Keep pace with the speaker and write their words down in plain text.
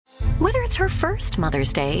Whether it's her first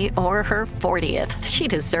Mother's Day or her 40th, she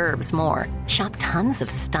deserves more. Shop tons of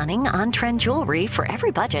stunning on-trend jewelry for every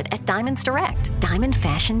budget at Diamonds Direct. Diamond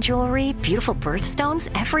fashion jewelry, beautiful birthstones,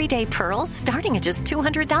 everyday pearls starting at just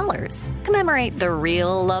 $200. Commemorate the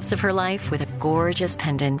real loves of her life with a gorgeous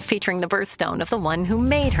pendant featuring the birthstone of the one who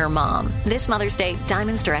made her mom. This Mother's Day,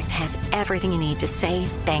 Diamonds Direct has everything you need to say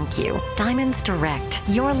thank you. Diamonds Direct.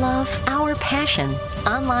 Your love, our passion.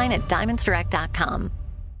 Online at diamondsdirect.com.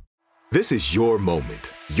 This is your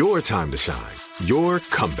moment, your time to shine, your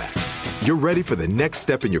comeback. You're ready for the next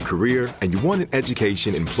step in your career, and you want an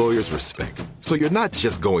education employers respect. So you're not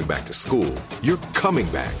just going back to school, you're coming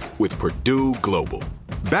back with Purdue Global.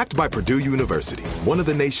 Backed by Purdue University, one of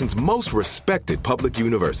the nation's most respected public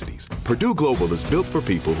universities, Purdue Global is built for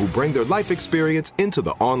people who bring their life experience into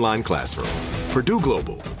the online classroom. Purdue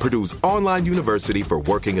Global, Purdue's online university for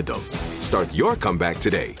working adults. Start your comeback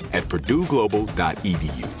today at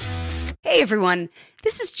purdueglobal.edu. Hey everyone,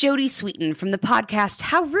 this is Jodie Sweetin from the podcast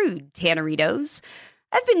How Rude, Tanneritos.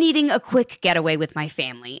 I've been needing a quick getaway with my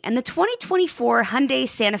family, and the 2024 Hyundai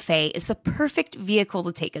Santa Fe is the perfect vehicle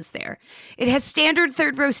to take us there. It has standard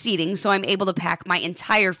third-row seating, so I'm able to pack my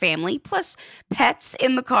entire family, plus pets,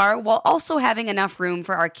 in the car, while also having enough room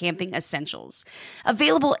for our camping essentials.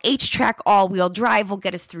 Available H-Track all-wheel drive will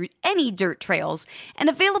get us through any dirt trails, and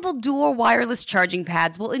available dual wireless charging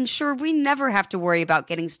pads will ensure we never have to worry about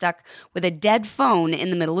getting stuck with a dead phone in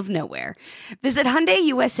the middle of nowhere. Visit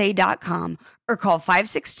HyundaiUSA.com or call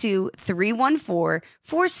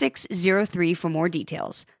 562-314-4603 for more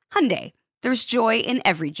details. Hyundai, there's joy in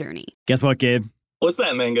every journey. Guess what, Gabe? What's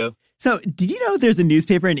that, Mango? So, did you know there's a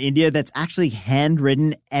newspaper in India that's actually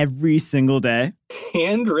handwritten every single day?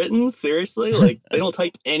 Handwritten? Seriously? Like, they don't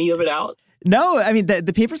type any of it out? No, I mean,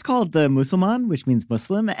 the paper's called the Musalman, which means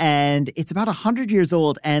Muslim, and it's about 100 years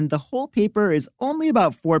old, and the whole paper is only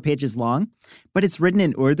about 4 pages long, but it's written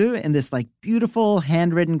in Urdu in this, like, beautiful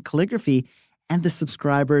handwritten calligraphy, and the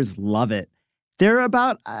subscribers love it. There are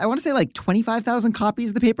about, I want to say, like 25,000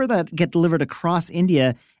 copies of the paper that get delivered across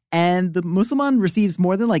India, and the Musalman receives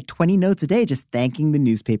more than like 20 notes a day just thanking the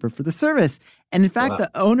newspaper for the service. And in fact, the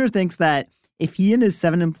owner thinks that if he and his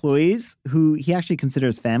 7 employees, who he actually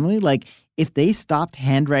considers family, like if they stopped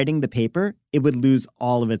handwriting the paper, it would lose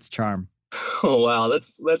all of its charm. Oh, wow.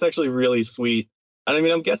 That's actually really sweet. And I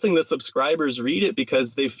mean, I'm guessing the subscribers read it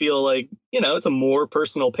because they feel like, you know, it's a more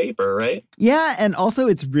personal paper, right? Yeah, and also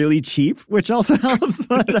it's really cheap, which also helps.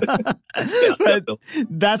 But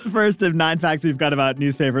that's the first of 9 facts we've got about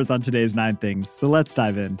newspapers on today's 9 Things. So let's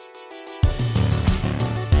dive in.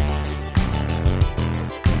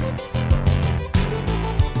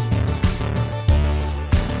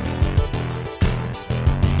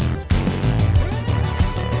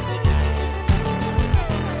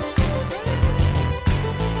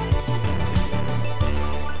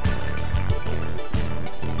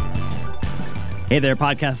 Hey there,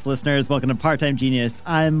 podcast listeners. Welcome to Part-Time Genius.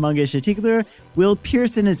 I'm Mangesh Atikler. Will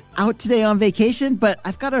Pearson is out today on vacation, but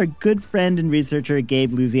I've got our good friend and researcher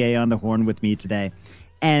Gabe Luzier on the horn with me today.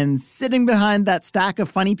 And sitting behind that stack of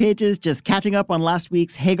funny pages, just catching up on last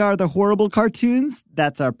week's Hagar the Horrible cartoons,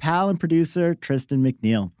 that's our pal and producer, Tristan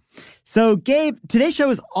McNeil. So, Gabe, today's show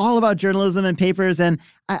is all about journalism and papers, and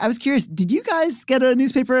I was curious, did you guys get a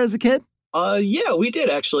newspaper as a kid? Yeah, we did,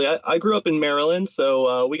 actually. I grew up in Maryland,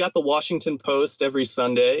 so we got the Washington Post every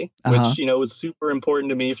Sunday, which, you know, was super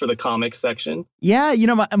important to me for the comics section. Yeah, you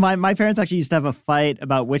know, my parents actually used to have a fight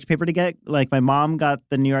about which paper to get. Like, my mom got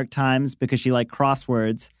the New York Times because she liked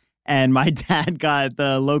crosswords, and my dad got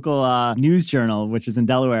the local news journal, which was in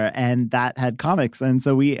Delaware, and that had comics. And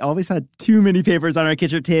so we always had too many papers on our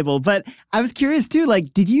kitchen table. But I was curious, too,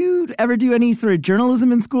 like, did you ever do any sort of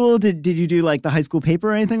journalism in school? Did you do, like, the high school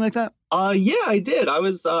paper or anything like that? Yeah, I did. I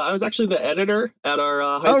was actually the editor at our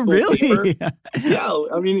high school really? paper. Yeah,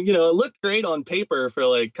 I mean, you know, it looked great on paper for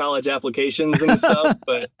like college applications and stuff,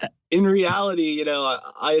 but in reality, you know,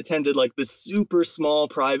 I attended like this super small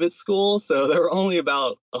private school, so there were only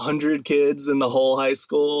about 100 kids in the whole high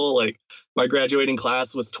school. Like my graduating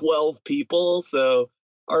class was 12 people, so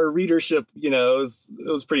our readership, you know,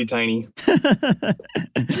 it was pretty tiny.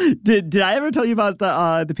 Did I ever tell you about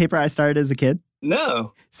the paper I started as a kid?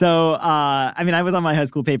 No. So, I mean, I was on my high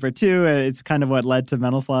school paper, too. It's kind of what led to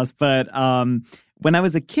Mental Floss. But when I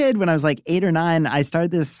was a kid, when I was like 8 or 9, I started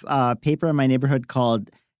this paper in my neighborhood called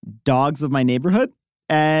Dogs of My Neighborhood.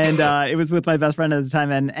 And it was with my best friend at the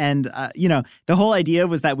time. And you know, the whole idea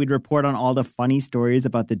was that we'd report on all the funny stories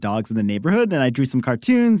about the dogs in the neighborhood. And I drew some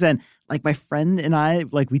cartoons. And like my friend and I,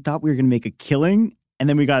 like we thought we were going to make a killing. And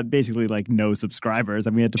then we got basically like no subscribers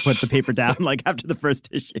and we had to put the paper down like after the first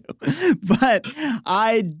issue. But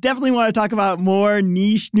I definitely want to talk about more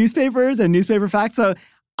niche newspapers and newspaper facts. So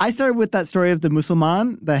I started with that story of the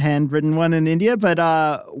Musalman, the handwritten one in India. But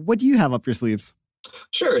what do you have up your sleeves?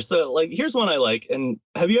 Sure. So like, here's one I like. And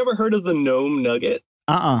have you ever heard of the Nome Nugget?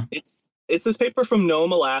 It's this paper from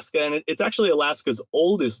Nome, Alaska, and it's actually Alaska's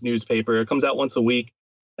oldest newspaper. It comes out once a week.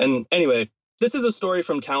 And anyway, this is a story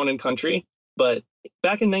from Town and Country. But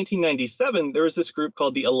back in 1997, there was this group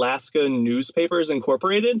called the Alaska Newspapers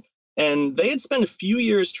Incorporated, and they had spent a few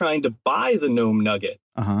years trying to buy the Nome Nugget.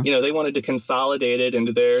 They wanted to consolidate it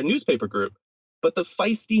into their newspaper group. But the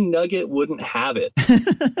feisty Nugget wouldn't have it.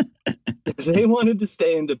 They wanted to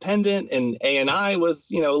stay independent, and ANI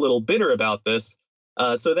was, a little bitter about this.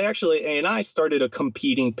 So ANI started a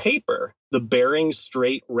competing paper, the Bering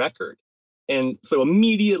Strait Record. And so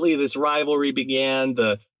immediately this rivalry began.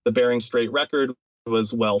 The Bering Strait Record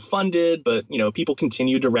was well funded, but, people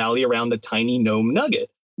continued to rally around the tiny Nome Nugget,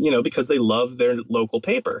 because they love their local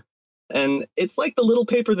paper. And it's like the little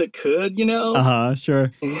paper that could,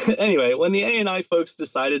 Sure. Anyway, when the ANI folks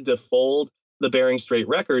decided to fold the Bering Strait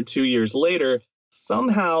Record 2 years later,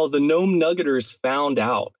 somehow the Nome Nuggeters found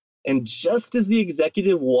out. And just as the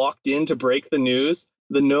executive walked in to break the news,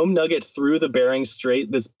 the Nome Nugget threw the Bering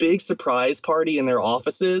Strait this big surprise party in their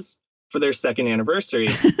offices for their second anniversary.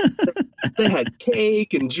 They had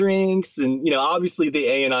cake and drinks, and obviously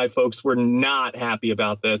the ANI folks were not happy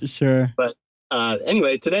about this. Sure. But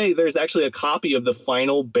anyway, today there's actually a copy of the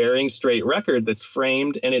final Bering Strait Record that's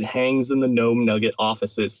framed, and it hangs in the Nome Nugget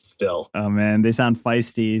offices still. Oh man, they sound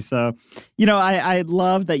feisty. So, I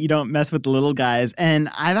love that you don't mess with the little guys. And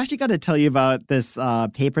I've actually got to tell you about this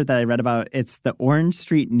paper that I read about. It's the Orange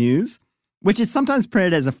Street News, which is sometimes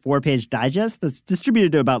printed as a 4-page digest that's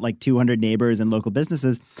distributed to about like 200 neighbors and local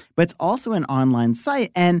businesses, but it's also an online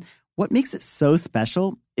site. And what makes it so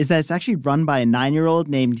special is that it's actually run by a 9-year-old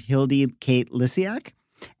named Hildy Kate Lysiak.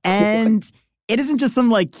 And it isn't just some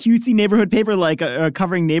like cutesy neighborhood paper like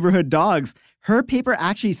covering neighborhood dogs. Her paper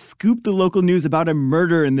actually scooped the local news about a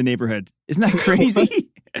murder in the neighborhood. Isn't that crazy?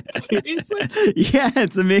 Seriously? Yeah,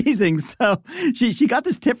 it's amazing. So she got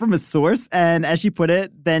this tip from a source, and as she put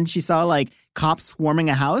it, then she saw like cops swarming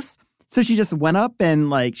a house. So she just went up and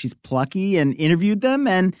like she's plucky and interviewed them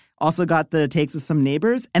and also got the takes of some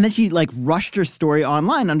neighbors. And then she like rushed her story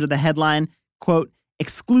online under the headline, quote,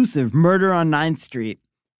 "Exclusive Murder on 9th Street."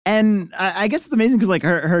 And I guess it's amazing because like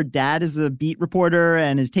her dad is a beat reporter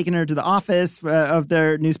and has taken her to the office of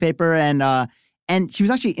their newspaper. And she was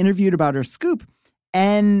actually interviewed about her scoop.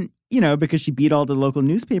 And, because she beat all the local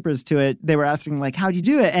newspapers to it, they were asking like, how'd you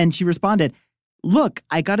do it? And she responded, "Look,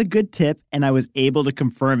 I got a good tip and I was able to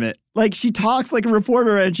confirm it." Like she talks like a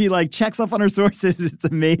reporter and she like checks up on her sources. It's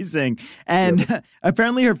amazing. And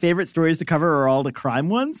apparently her favorite stories to cover are all the crime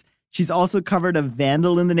ones. She's also covered a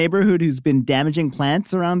vandal in the neighborhood who's been damaging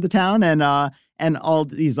plants around the town and all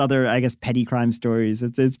these other, I guess, petty crime stories.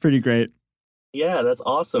 It's pretty great. Yeah, that's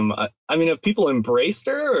awesome. I mean, have people embraced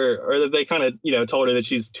her or have they kind of, told her that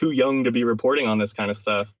she's too young to be reporting on this kind of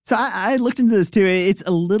stuff? So I looked into this too. It's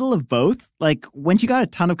a little of both. Like when she got a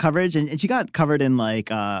ton of coverage and she got covered in like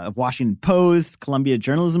Washington Post, Columbia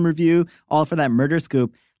Journalism Review, all for that murder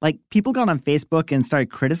scoop, like people got on Facebook and started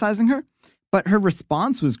criticizing her. But her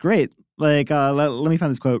response was great. Like, let me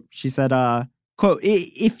find this quote. She said, quote,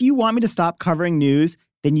 "If you want me to stop covering news,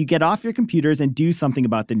 then you get off your computers and do something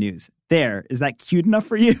about the news. There, is that cute enough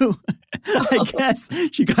for you?" I guess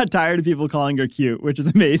she got tired of people calling her cute, which is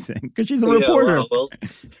amazing because she's a reporter. Yeah, well,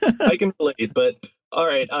 I can relate. But all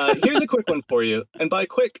right, here's a quick one for you. And by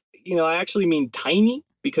quick, I actually mean tiny,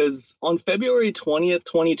 because on February 20th,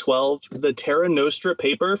 2012, the Terra Nostra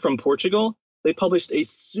paper from Portugal, they published a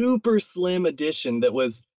super slim edition that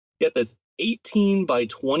was, get this, 18 by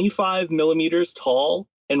 25 millimeters tall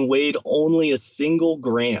and weighed only a single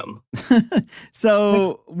gram.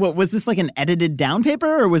 So what was this, like an edited down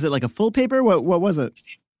paper or was it like a full paper? What was it?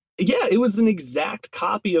 Yeah, it was an exact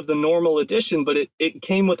copy of the normal edition, but it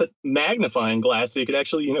came with a magnifying glass so you could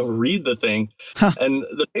actually, read the thing. Huh. And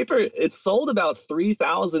the paper, it sold about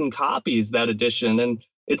 3,000 copies, that edition, and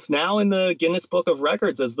it's now in the Guinness Book of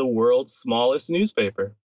Records as the world's smallest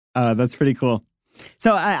newspaper. That's pretty cool.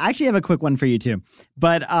 So I actually have a quick one for you too.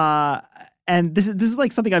 But and this is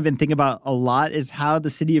like something I've been thinking about a lot, is how the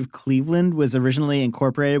city of Cleveland was originally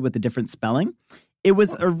incorporated with a different spelling. It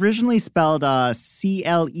was originally spelled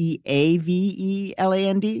Cleaveland,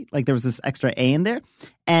 like there was this extra A in there.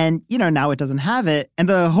 And, now it doesn't have it. And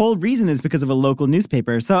the whole reason is because of a local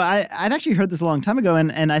newspaper. So I'd actually heard this a long time ago,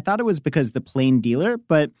 and I thought it was because the Plain Dealer,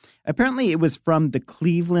 but apparently it was from the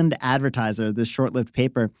Cleveland Advertiser, the short-lived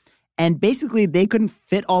paper. And basically they couldn't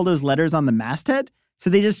fit all those letters on the masthead, so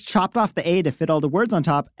they just chopped off the A to fit all the words on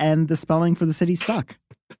top, and the spelling for the city stuck.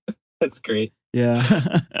 That's great. Yeah.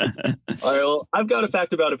 All right, well, I've got a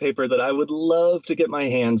fact about a paper that I would love to get my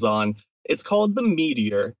hands on. It's called The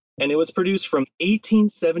Meteor, and it was produced from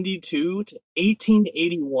 1872 to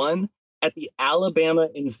 1881 at the Alabama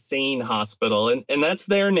Insane Hospital. And that's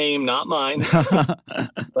their name, not mine.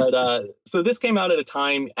 But so this came out at a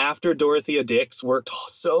time after Dorothea Dix worked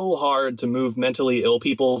so hard to move mentally ill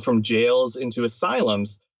people from jails into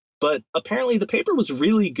asylums. But apparently the paper was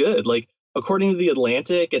really good. Like, according to The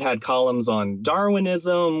Atlantic, it had columns on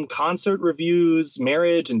Darwinism, concert reviews,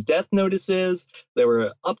 marriage and death notices. There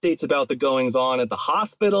were updates about the goings-on at the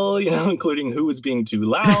hospital, including who was being too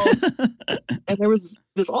loud. And there was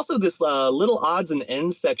this little odds and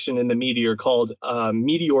ends section in the Meteor called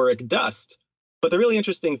meteoric dust. But the really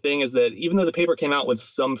interesting thing is that even though the paper came out with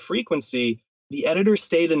some frequency, the editor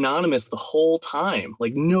stayed anonymous the whole time.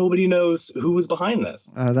 Like, nobody knows who was behind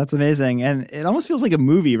this. That's amazing. And it almost feels like a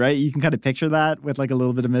movie, right? You can kind of picture that with like a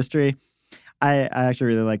little bit of mystery. I actually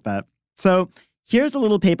really like that. So here's a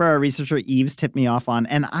little paper our researcher Eves tipped me off on,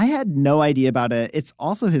 and I had no idea about it. It's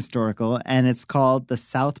also historical, and it's called the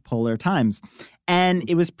South Polar Times. And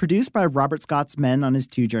it was produced by Robert Scott's men on his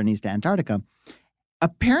 2 journeys to Antarctica.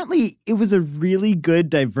 Apparently, it was a really good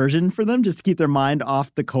diversion for them just to keep their mind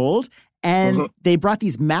off the cold. And they brought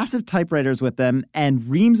these massive typewriters with them and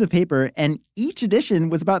reams of paper, and each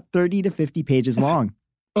edition was about 30 to 50 pages long.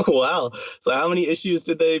 Oh, wow. So how many issues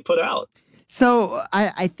did they put out? So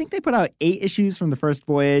I think they put out 8 issues from the first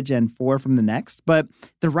voyage and 4 from the next, but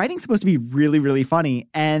the writing's supposed to be really, really funny.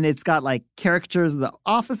 And it's got like caricatures of the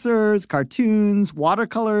officers, cartoons,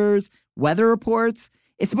 watercolors, weather reports.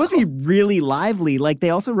 It's supposed to be really lively. Like,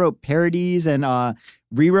 they also wrote parodies and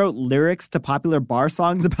rewrote lyrics to popular bar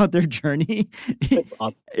songs about their journey. That's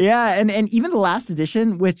awesome. Yeah, and even the last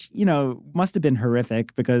edition, which, must have been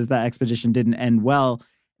horrific because that expedition didn't end well.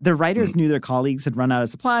 The writers knew their colleagues had run out of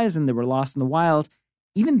supplies and they were lost in the wild.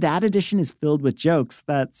 Even that edition is filled with jokes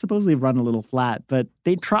that supposedly run a little flat, but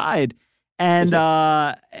they tried. And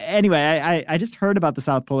anyway, I just heard about the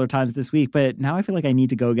South Polar Times this week, but now I feel like I need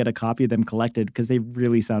to go get a copy of them collected because they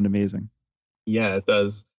really sound amazing. Yeah, it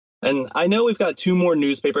does. And I know we've got 2 more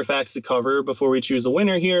newspaper facts to cover before we choose a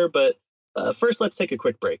winner here, but first let's take a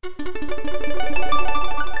quick break.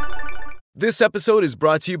 This episode is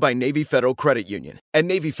brought to you by Navy Federal Credit Union. At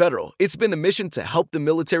Navy Federal, it's been the mission to help the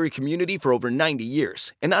military community for over 90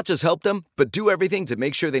 years. And not just help them, but do everything to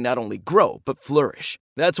make sure they not only grow, but flourish.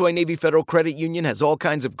 That's why Navy Federal Credit Union has all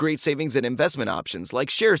kinds of great savings and investment options like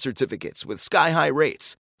share certificates with sky-high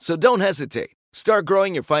rates. So don't hesitate. Start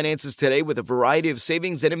growing your finances today with a variety of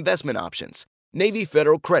savings and investment options. Navy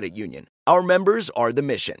Federal Credit Union. Our members are the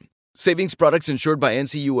mission. Savings products insured by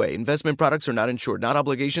NCUA. Investment products are not insured, not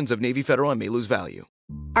obligations of Navy Federal and may lose value.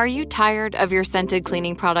 Are you tired of your scented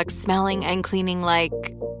cleaning products smelling and cleaning like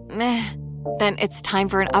meh? Then it's time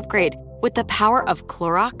for an upgrade with the power of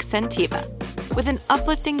Clorox Scentiva. With an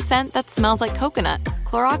uplifting scent that smells like coconut,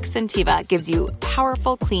 Clorox Scentiva gives you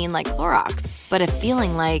powerful clean like Clorox, but a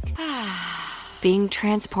feeling like being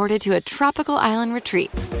transported to a tropical island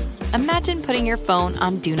retreat. Imagine putting your phone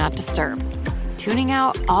on Do Not Disturb, tuning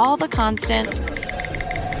out all the constant,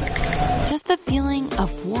 just the feeling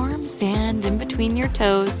of warm sand in between your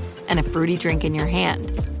toes and a fruity drink in your hand.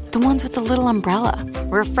 The ones with the little umbrella.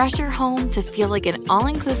 Refresh your home to feel like an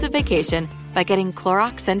all-inclusive vacation by getting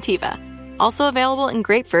Clorox Scentiva. Also available in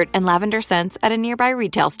grapefruit and lavender scents at a nearby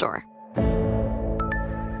retail store.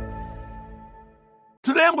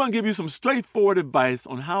 Today I'm going to give you some straightforward advice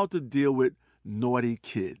on how to deal with naughty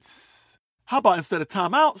kids. How about instead of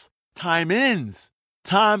timeouts, time-ins?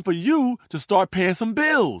 Time for you to start paying some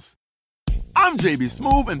bills. I'm JB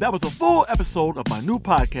Smoove, and that was a full episode of my new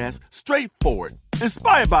podcast, Straightforward,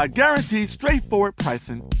 inspired by guaranteed straightforward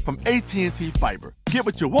pricing from AT&T Fiber. Get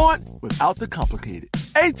what you want without the complicated.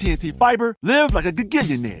 AT&T Fiber, live like a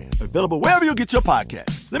gigillionaire. Available wherever you get your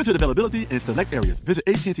podcast. Limited availability in select areas. Visit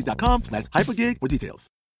AT&T.com/hypergig for details.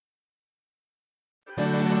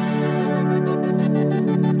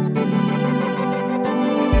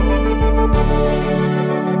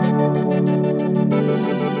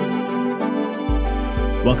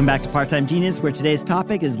 Welcome back to Part-Time Genius, where today's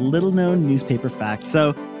topic is little-known newspaper facts.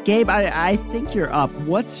 So, Gabe, I think you're up.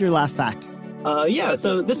 What's your last fact? Yeah,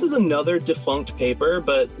 so this is another defunct paper,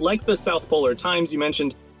 but like the South Polar Times you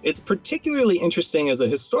mentioned, it's particularly interesting as a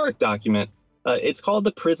historic document. It's called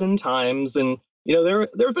the Prison Times, and there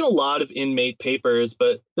have been a lot of inmate papers,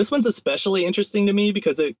 but this one's especially interesting to me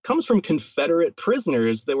because it comes from Confederate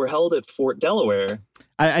prisoners that were held at Fort Delaware.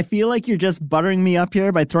 I feel like you're just buttering me up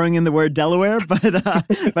here by throwing in the word Delaware,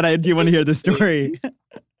 but I do want to hear the story.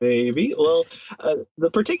 Maybe. Well,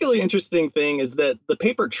 the particularly interesting thing is that the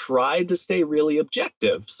paper tried to stay really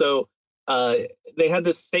objective. So they had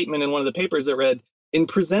this statement in one of the papers that read, "In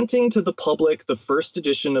presenting to the public the first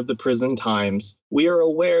edition of the Prison Times, we are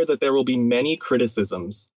aware that there will be many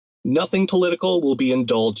criticisms. Nothing political will be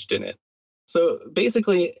indulged in it." So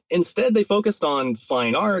basically, instead, they focused on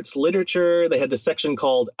fine arts, literature. They had this section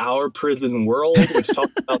called Our Prison World, which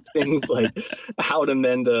talked about things like how to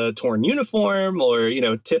mend a torn uniform or,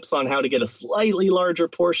 tips on how to get a slightly larger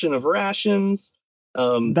portion of rations.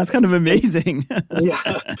 That's kind of amazing.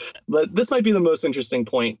 Yeah, but this might be the most interesting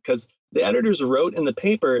point because the editors wrote in the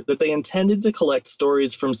paper that they intended to collect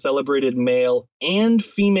stories from celebrated male and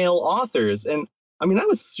female authors. And I mean, that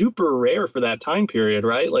was super rare for that time period,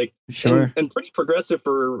 right? Like, sure. And pretty progressive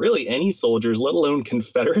for really any soldiers, let alone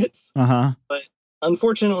Confederates. Uh-huh. But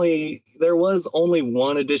unfortunately, there was only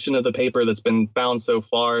one edition of the paper that's been found so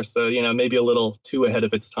far. So, maybe a little too ahead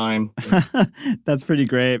of its time. That's pretty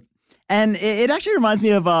great. And it actually reminds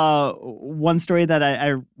me of one story that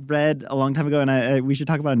I read a long time ago, and we should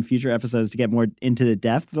talk about in future episodes to get more into the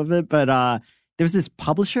depth of it. But there was this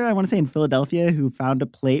publisher, I want to say in Philadelphia, who found a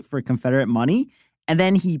plate for Confederate money. And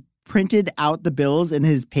then he printed out the bills in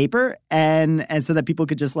his paper and so that people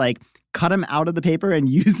could just cut them out of the paper and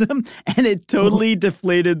use them. And it totally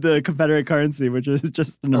deflated the Confederate currency, which is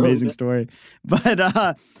just an amazing story.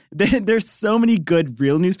 But there's so many good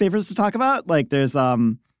real newspapers to talk about. Like there's a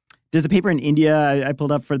paper in India I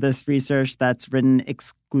pulled up for this research that's written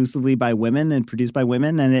exclusively by women and produced by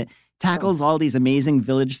women. And it tackles all these amazing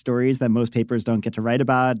village stories that most papers don't get to write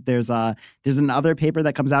about. There's another paper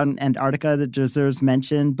that comes out in Antarctica that deserves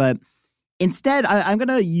mention. But instead, I'm going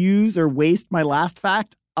to use or waste my last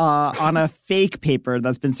fact on a fake paper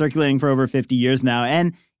that's been circulating for over 50 years now.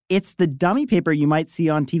 And it's the dummy paper you might see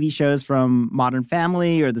on TV shows from Modern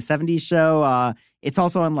Family or the 70s show. It's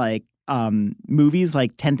also on movies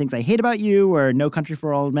like 10 Things I Hate About You or No Country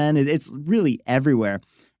for Old Men. It's really everywhere.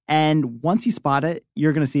 And once you spot it,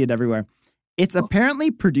 you're going to see it everywhere. It's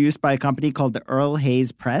apparently produced by a company called the Earl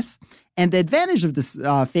Hayes Press. And the advantage of this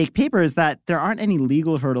fake paper is that there aren't any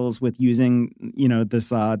legal hurdles with using,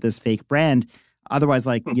 this fake brand. Otherwise,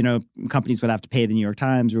 companies would have to pay the New York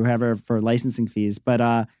Times or whoever for licensing fees.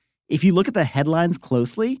 But if you look at the headlines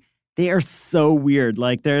closely, they are so weird.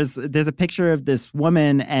 Like there's a picture of this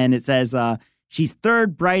woman and it says she's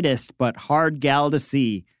third brightest but hard gal to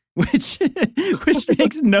see. Which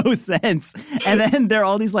makes no sense. And then there are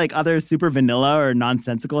all these other super vanilla or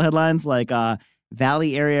nonsensical headlines like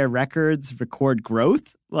Valley Area Records record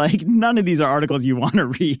growth. None of these are articles you want to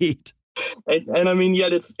read. And I mean,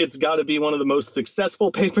 yet it's got to be one of the most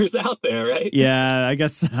successful papers out there, right? Yeah, I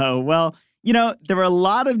guess so. Well, there were a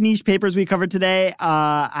lot of niche papers we covered today.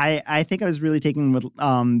 I think I was really taking with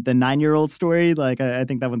the 9-year-old story. I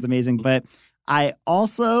think that one's amazing. But I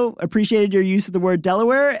also appreciated your use of the word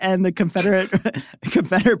Delaware and the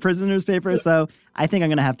Confederate prisoners paper. So I think I'm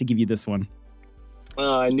going to have to give you this one.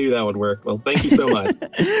 I knew that would work. Well, thank you so much.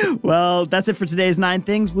 Well, that's it for today's 9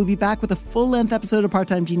 Things. We'll be back with a full-length episode of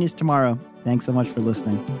Part-Time Genius tomorrow. Thanks so much for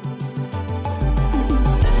listening.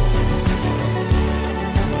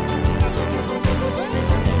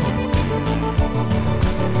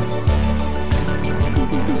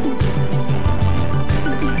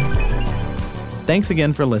 Thanks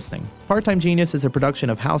again for listening. Part-Time Genius is a production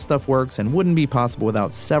of How Stuff Works and wouldn't be possible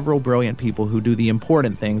without several brilliant people who do the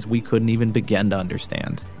important things we couldn't even begin to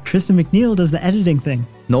understand. Tristan McNeil does the editing thing.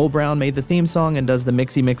 Noel Brown made the theme song and does the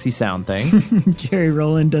mixy sound thing. Jerry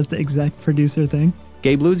Rowland does the exec producer thing.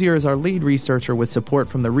 Gabe Luzier is our lead researcher with support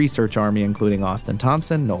from the research army, including Austin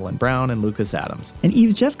Thompson, Nolan Brown, and Lucas Adams. And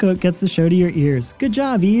Eves Jeffcoat gets the show to your ears. Good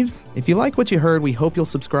job, Eves. If you like what you heard, we hope you'll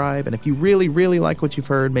subscribe. And if you really, really like what you've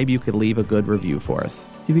heard, maybe you could leave a good review for us.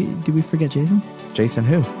 Did we forget Jason? Jason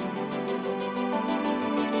who?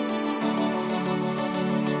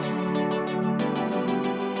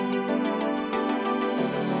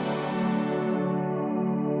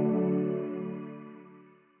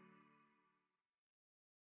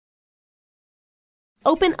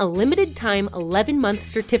 Open a limited-time 11-month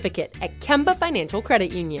certificate at Kemba Financial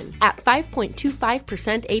Credit Union. At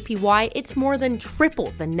 5.25% APY, it's more than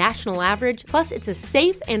triple the national average, plus it's a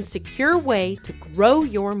safe and secure way to grow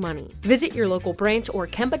your money. Visit your local branch or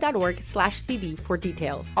kemba.org/cb for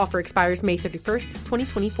details. Offer expires May 31st,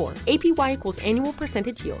 2024. APY equals annual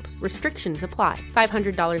percentage yield. Restrictions apply.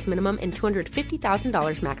 $500 minimum and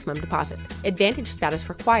 $250,000 maximum deposit. Advantage status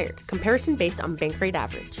required. Comparison based on bank rate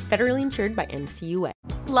average. Federally insured by NCUA.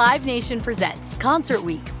 Live Nation presents Concert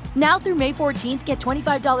Week. Now through May 14th, get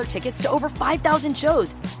 $25 tickets to over 5,000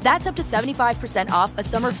 shows. That's up to 75% off a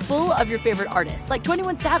summer full of your favorite artists like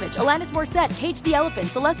 21 Savage, Alanis Morissette, Cage the Elephant,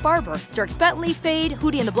 Celeste Barber, Dierks Bentley, Fade,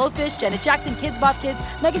 Hootie and the Blowfish, Janet Jackson, Kidz Bop Kids,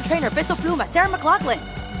 Meghan Trainor, Peso Pluma, Sarah McLachlan.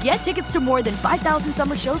 Get tickets to more than 5,000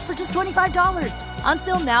 summer shows for just $25.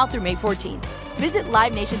 Until now through May 14th. Visit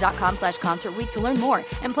LiveNation.com/Concert Week to learn more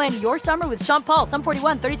and plan your summer with Sean Paul, Sum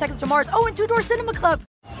 41, 30 Seconds to Mars, and Two Door Cinema Club.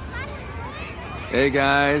 Hey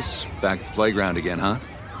guys, back at the playground again, huh?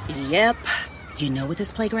 Yep. You know what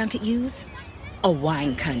this playground could use? A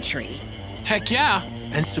wine country. Heck yeah,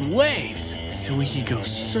 and some waves so we could go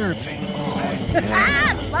surfing. Oh,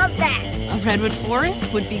 yeah. Love that. A redwood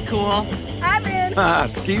forest would be cool. I'm in.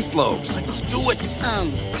 Ski slopes. Let's do it.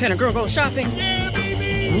 Can a girl go shopping? Yeah,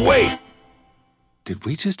 baby. Wait. Did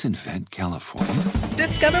we just invent California?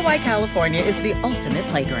 Discover why California is the ultimate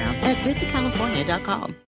playground at visitcalifornia.com.